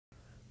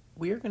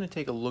we are going to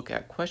take a look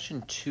at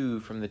question 2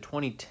 from the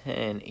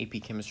 2010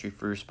 AP Chemistry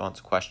Free Response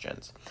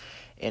questions.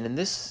 And in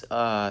this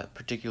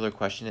particular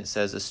question, it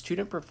says, a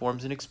student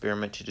performs an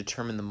experiment to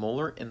determine the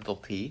molar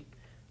enthalpy,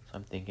 so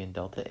I'm thinking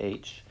delta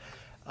H,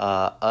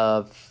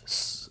 of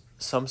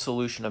some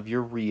solution of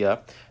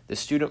urea. The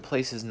student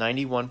places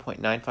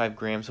 91.95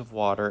 grams of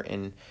water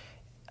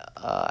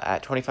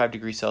at 25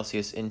 degrees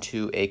Celsius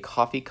into a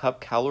coffee cup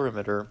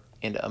calorimeter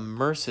and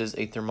immerses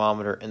a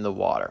thermometer in the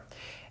water.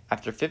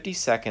 After 50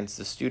 seconds,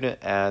 the student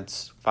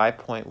adds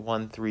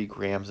 5.13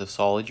 grams of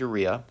solid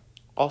urea,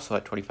 also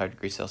at 25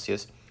 degrees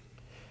Celsius,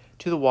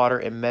 to the water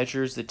and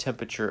measures the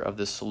temperature of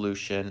the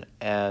solution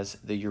as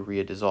the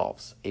urea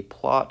dissolves. A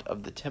plot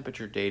of the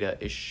temperature data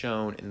is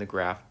shown in the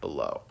graph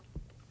below.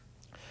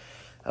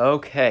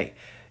 Okay,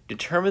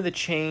 determine the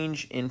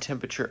change in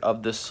temperature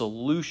of the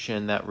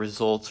solution that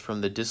results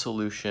from the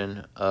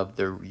dissolution of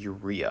the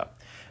urea.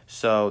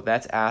 So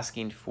that's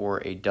asking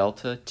for a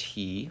delta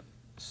T.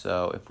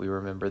 So if we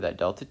remember that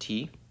delta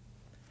T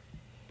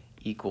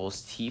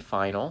equals T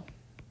final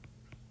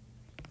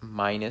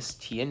minus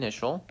T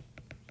initial.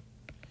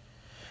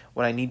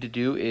 What I need to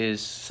do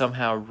is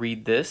somehow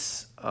read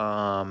this,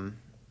 and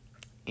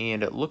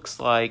it looks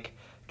like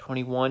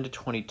 21 to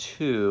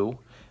 22,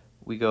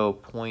 we go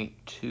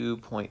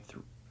 0.2, 0.3,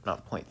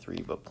 not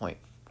 0.3, but 0.4,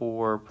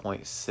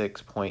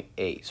 0.6,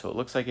 0.8. So it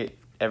looks like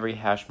every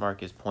hash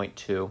mark is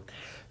 0.2.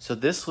 So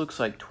this looks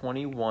like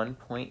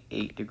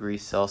 21.8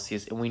 degrees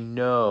Celsius, and we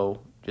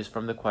know just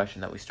from the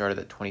question that we started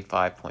at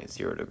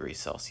 25.0 degrees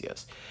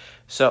Celsius.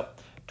 So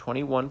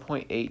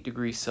 21.8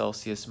 degrees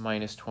Celsius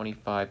minus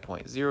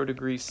 25.0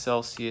 degrees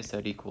Celsius,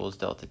 that equals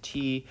delta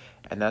T,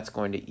 and that's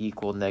going to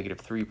equal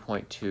negative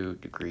 3.2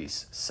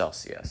 degrees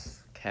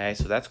Celsius. Okay,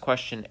 so that's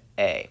question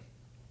A.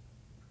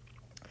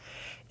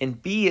 In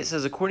B, it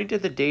says, according to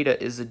the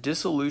data, is the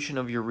dissolution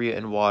of urea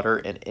in water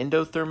an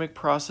endothermic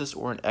process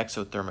or an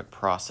exothermic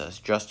process?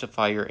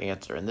 Justify your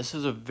answer. And this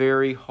is a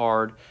very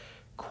hard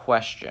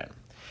question.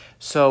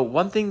 So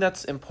one thing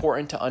that's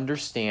important to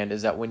understand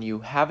is that when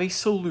you have a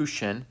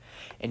solution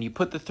and you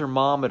put the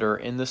thermometer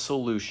in the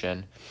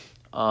solution,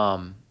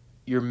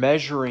 you're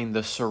measuring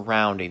the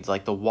surroundings.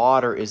 Like the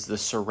water is the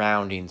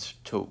surroundings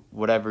to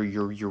whatever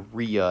your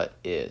urea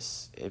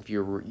is. If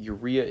your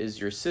urea is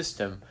your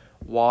system,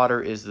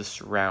 water is the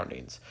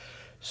surroundings.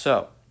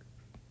 So,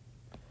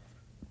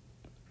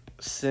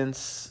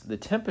 since the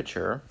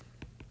temperature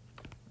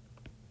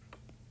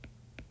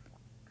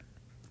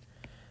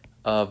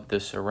of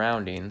the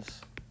surroundings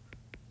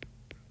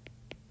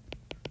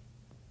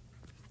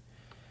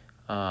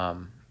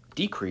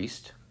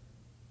decreased,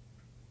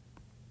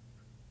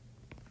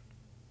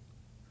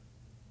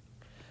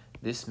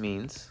 this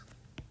means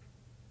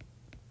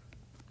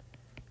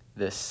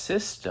the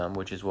system,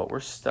 which is what we're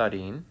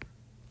studying,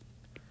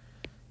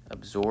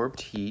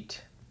 absorbed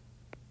heat,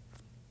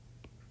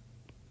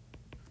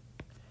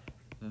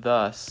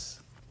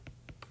 thus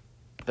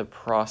the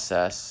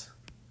process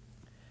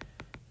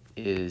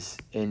is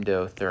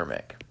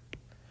endothermic.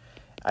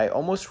 I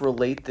almost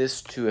relate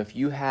this to if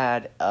you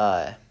had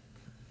a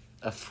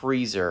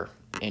freezer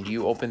and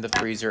you opened the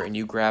freezer and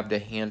you grabbed a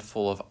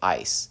handful of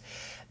ice.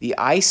 The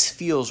ice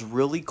feels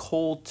really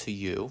cold to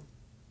you,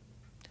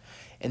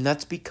 and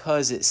that's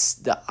because it's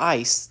the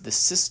ice, the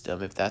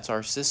system, if that's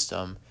our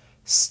system,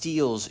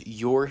 steals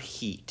your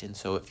heat, and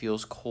so it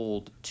feels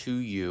cold to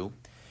you.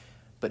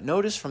 But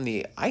notice from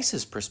the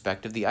ice's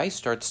perspective, the ice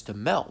starts to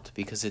melt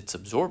because it's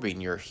absorbing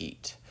your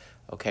heat.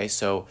 Okay,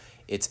 so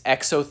it's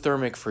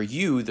exothermic for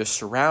you, the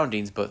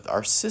surroundings, but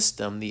our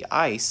system, the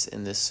ice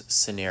in this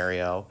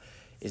scenario,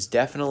 is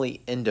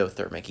definitely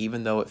endothermic,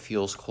 even though it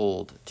feels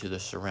cold to the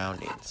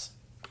surroundings.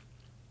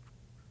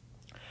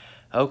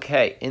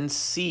 Okay, in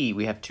C,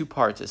 we have two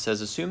parts. It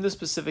says, assume the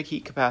specific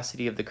heat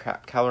capacity of the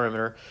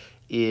calorimeter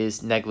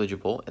is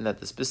negligible and that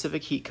the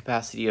specific heat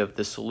capacity of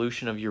the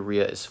solution of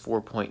urea is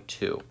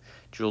 4.2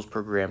 joules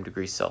per gram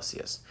degrees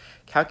Celsius.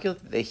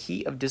 Calculate the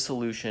heat of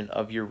dissolution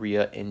of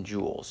urea in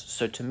joules.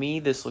 So to me,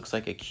 this looks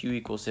like a Q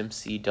equals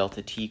MC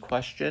delta T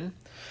question.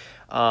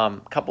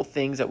 Couple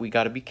things that we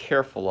got to be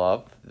careful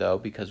of, though,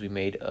 because we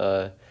made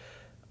a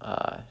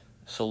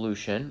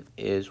solution,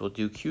 is we'll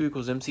do Q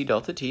equals MC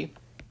delta T.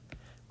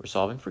 We're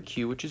solving for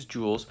Q, which is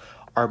joules.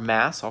 Our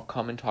mass I'll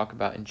come and talk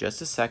about in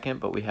just a second,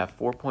 but we have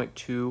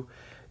 4.2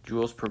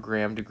 joules per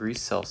gram degrees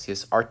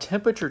Celsius. Our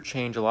temperature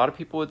change, a lot of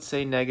people would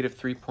say negative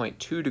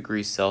 3.2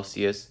 degrees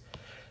Celsius,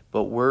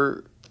 but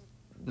we're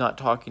not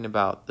talking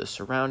about the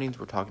surroundings,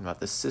 we're talking about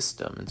the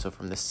system. And so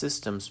from the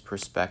system's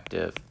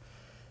perspective,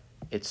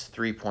 it's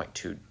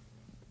 3.2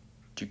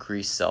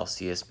 degrees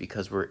Celsius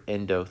because we're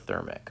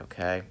endothermic,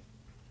 okay?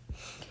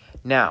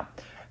 Now,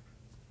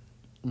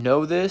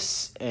 know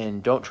this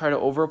and don't try to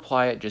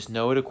over-apply it, just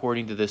know it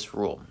according to this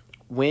rule.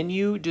 When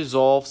you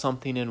dissolve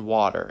something in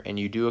water and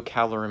you do a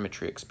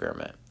calorimetry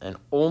experiment, and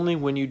only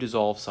when you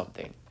dissolve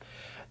something,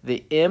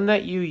 the M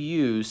that you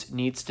use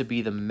needs to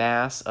be the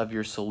mass of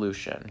your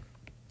solution.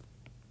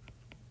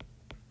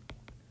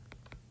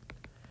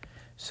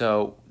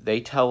 So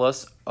they tell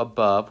us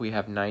above we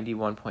have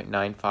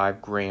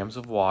 91.95 grams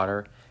of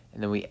water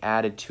and then we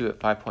added to it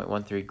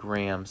 5.13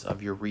 grams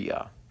of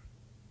urea.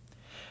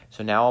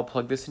 So now I'll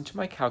plug this into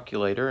my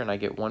calculator, and I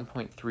get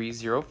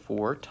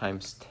 1.304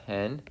 times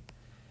 10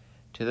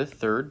 to the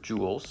third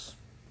joules.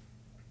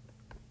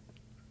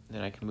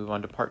 Then I can move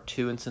on to part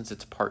 2, and since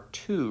it's part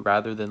 2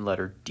 rather than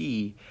letter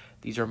D,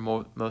 these are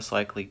most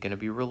likely going to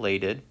be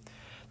related.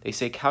 They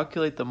say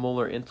calculate the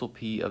molar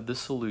enthalpy of the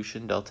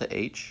solution, delta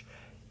H,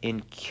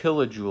 in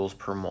kilojoules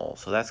per mole.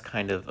 So that's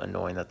kind of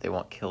annoying that they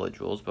want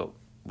kilojoules, but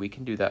we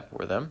can do that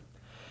for them.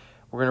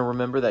 We're going to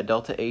remember that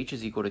delta H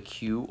is equal to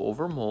Q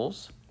over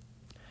moles.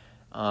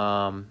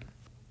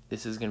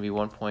 This is going to be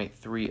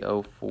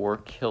 1.304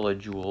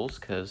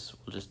 kilojoules because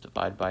we'll just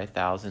divide by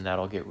 1,000.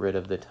 That'll get rid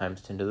of the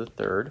times 10 to the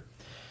third.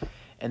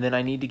 And then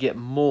I need to get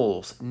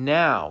moles.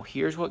 Now,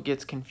 here's what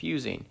gets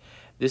confusing.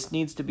 This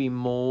needs to be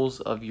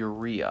moles of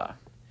urea.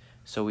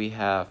 So we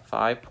have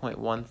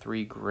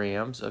 5.13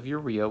 grams of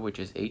urea, which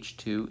is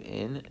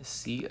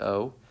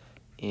H2NCO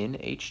in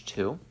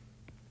H2.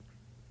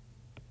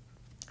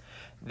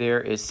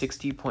 There is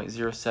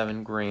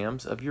 60.07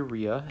 grams of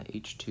urea,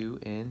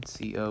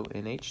 H2NCO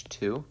in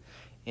H2,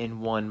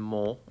 in 1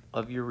 mole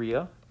of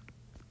urea.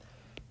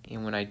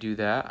 And when I do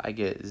that, I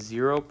get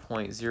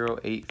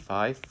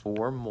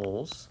 0.0854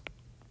 moles.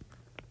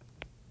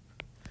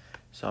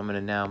 So I'm going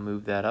to now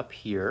move that up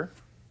here.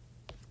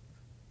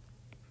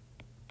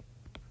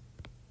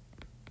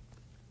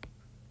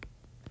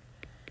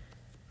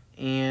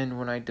 And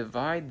when I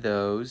divide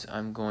those,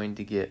 I'm going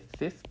to get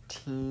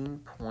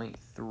 15.3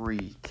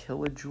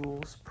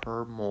 kilojoules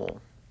per mole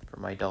for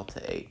my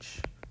delta H.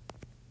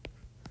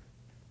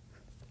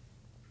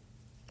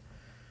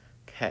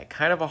 Okay,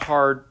 kind of a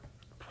hard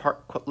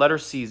part. Letter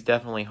C is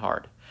definitely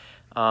hard.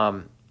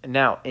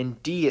 Now, in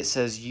D, it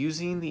says,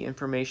 using the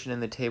information in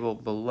the table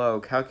below,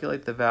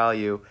 calculate the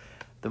value,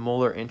 the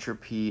molar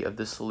entropy of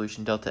the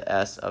solution delta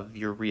S of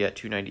urea at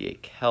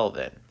 298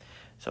 Kelvin.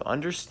 So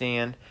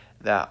understand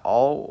that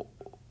all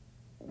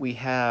we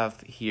have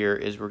here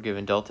is we're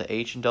given delta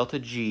H and delta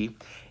G,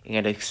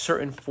 and a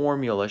certain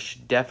formula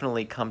should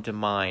definitely come to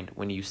mind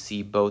when you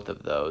see both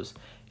of those.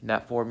 And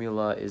that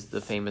formula is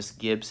the famous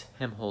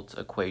Gibbs-Helmholtz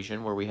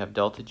equation, where we have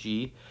delta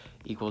G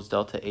equals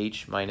delta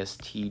H minus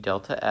T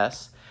delta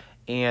S.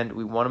 And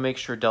we want to make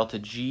sure delta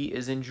G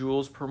is in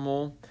joules per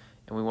mole,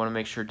 and we want to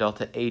make sure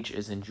delta H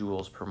is in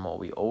joules per mole.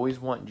 We always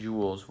want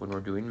joules when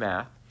we're doing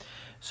math.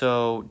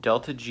 So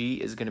delta G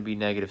is going to be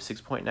negative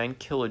 6.9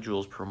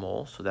 kilojoules per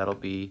mole, so that'll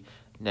be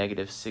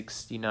negative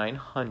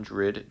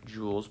 6,900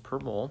 joules per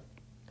mole.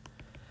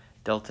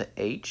 Delta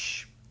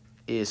H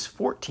is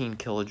 14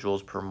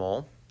 kilojoules per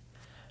mole,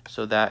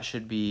 so that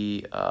should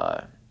be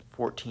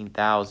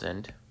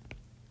 14,000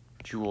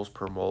 joules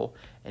per mole.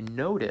 And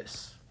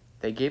notice,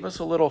 they gave us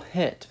a little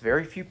hint.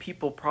 Very few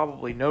people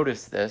probably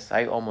noticed this.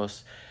 I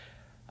almost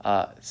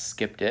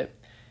skipped it.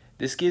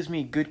 This gives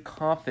me good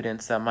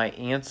confidence that my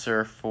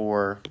answer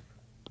for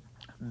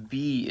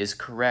B is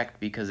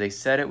correct because I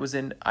said it was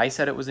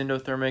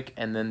endothermic,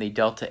 and then the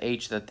delta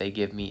H that they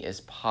give me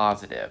is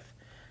positive.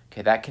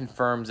 Okay, that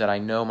confirms that I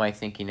know my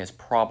thinking is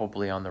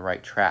probably on the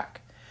right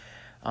track.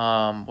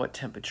 What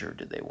temperature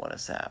did they want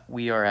us at?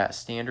 We are at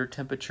standard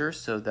temperature,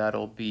 so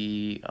that'll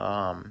be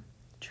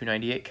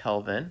 298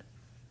 Kelvin.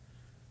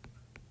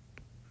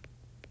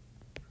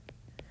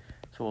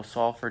 So we'll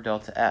solve for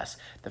delta S.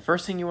 The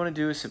first thing you want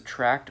to do is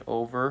subtract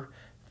over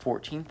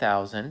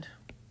 14,000.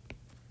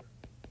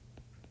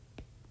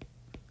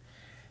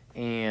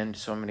 And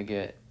so I'm going to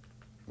get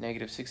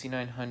negative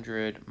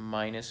 6,900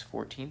 minus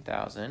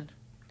 14,000.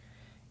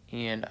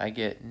 And I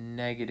get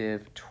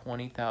negative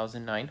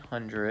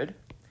 20,900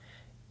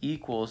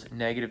 equals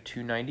negative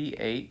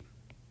 298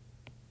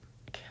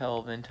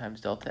 Kelvin times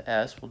delta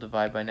S. We'll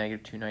divide by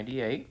negative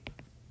 298.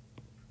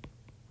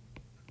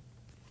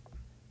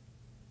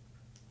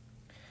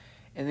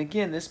 And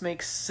again, this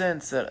makes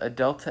sense that a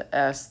delta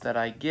S that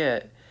I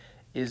get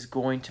is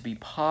going to be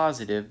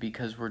positive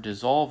because we're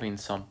dissolving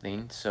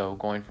something. So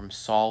going from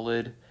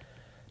solid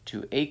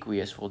to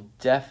aqueous will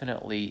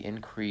definitely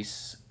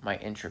increase my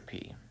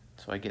entropy.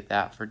 So I get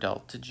that for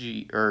delta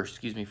G, or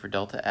excuse me, for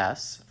delta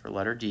S, for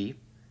letter D.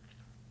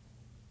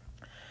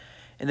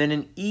 And then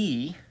in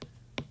E,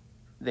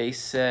 they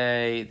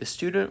say the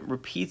student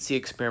repeats the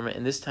experiment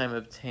and this time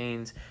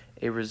obtains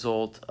a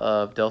result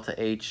of delta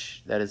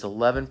H that is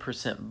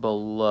 11%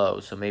 below.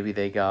 So maybe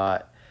they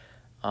got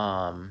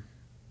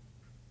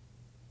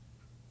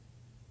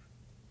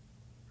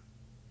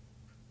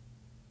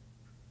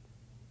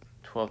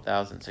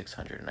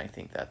 12,600, and I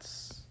think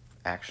that's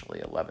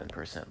actually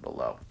 11%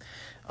 below.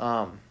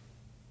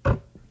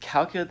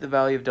 Calculate the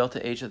value of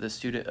delta H that the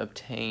student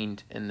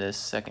obtained in this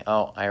second.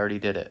 Oh, I already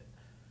did it.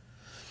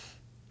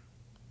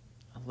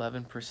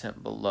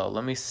 11% below.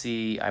 Let me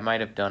see. I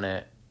might have done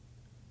it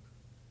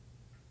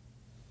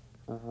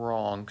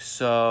wrong.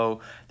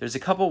 So there's a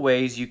couple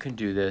ways you can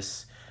do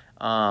this.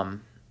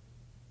 And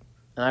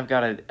I've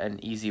got an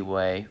easy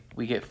way.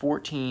 We get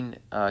 14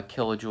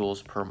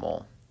 kilojoules per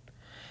mole.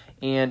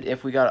 And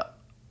if we got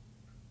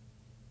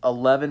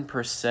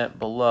 11%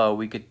 below,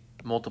 we could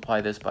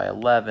multiply this by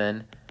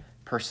 11%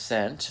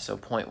 so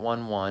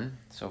 0.11,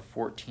 so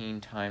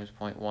 14 times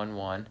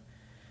 0.11,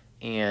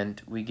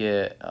 and we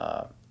get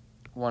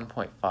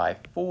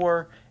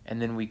 1.54,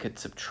 and then we could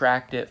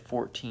subtract it,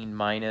 14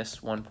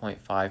 minus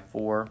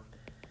 1.54,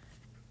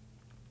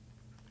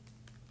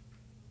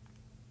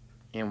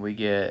 and we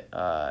get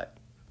 12.46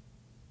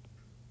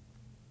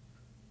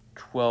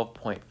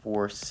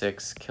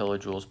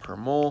 kilojoules per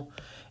mole.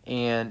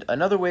 And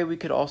another way we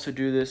could also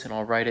do this, and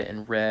I'll write it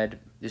in red,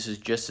 this is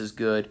just as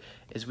good,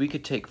 is we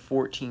could take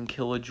 14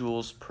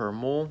 kilojoules per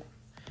mole,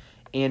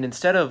 and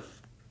instead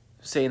of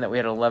saying that we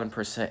had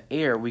 11%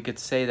 air, we could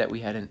say that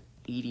we had an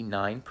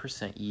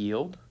 89%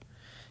 yield.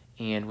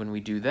 And when we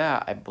do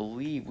that, I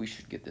believe we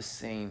should get the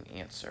same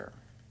answer.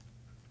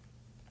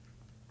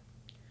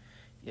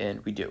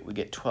 And we do. We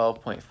get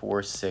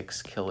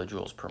 12.46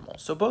 kilojoules per mole.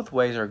 So both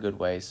ways are good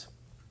ways.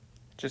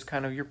 Just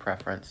kind of your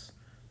preference.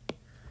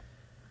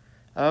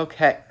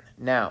 Okay,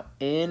 now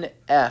in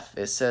F,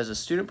 it says a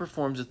student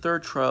performs a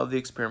third trial of the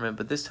experiment,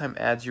 but this time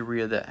adds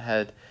urea that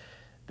had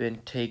been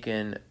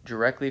taken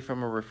directly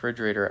from a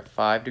refrigerator at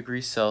 5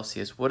 degrees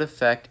Celsius. What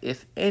effect,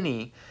 if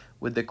any,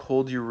 would the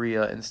cold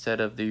urea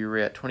instead of the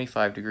urea at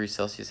 25 degrees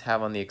Celsius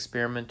have on the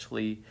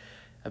experimentally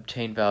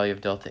obtained value of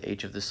delta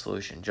H of the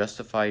solution?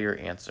 Justify your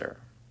answer.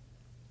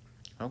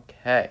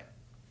 Okay.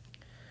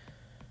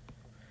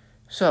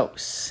 So,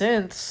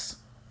 since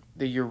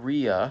the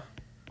urea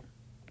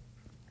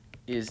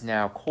is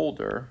now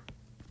colder,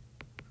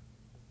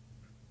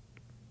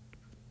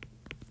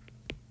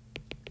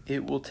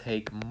 it will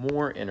take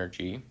more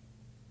energy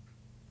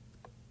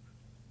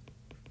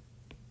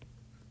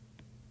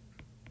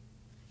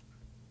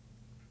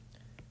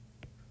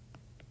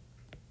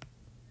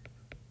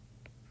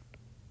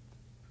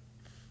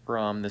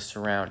from the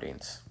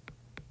surroundings.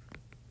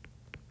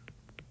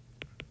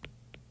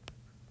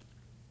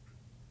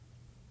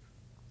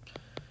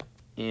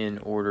 In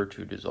order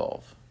to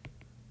dissolve.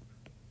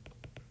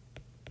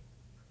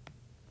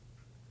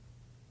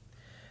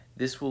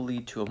 This will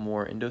lead to a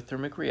more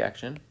endothermic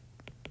reaction.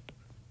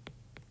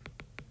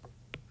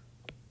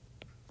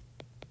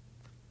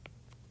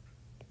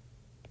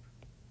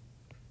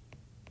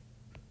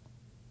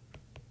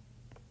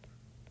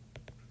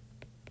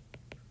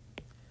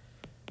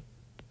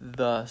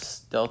 Thus,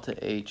 delta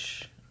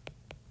H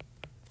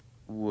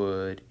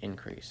would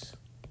increase.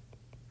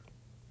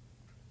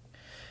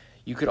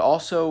 You could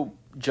also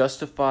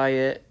justify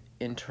it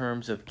in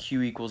terms of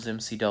Q equals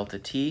MC delta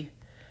T,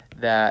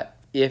 that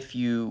if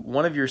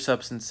one of your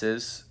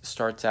substances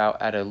starts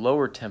out at a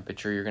lower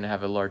temperature, you're going to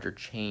have a larger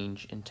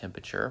change in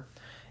temperature.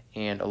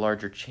 And a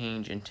larger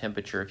change in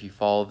temperature, if you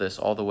follow this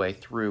all the way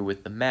through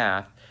with the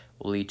math,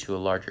 will lead to a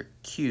larger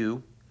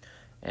Q.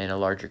 And a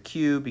larger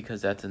Q,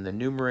 because that's in the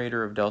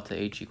numerator of delta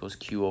H equals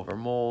Q over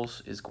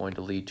moles, is going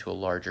to lead to a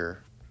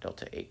larger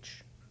delta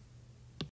H.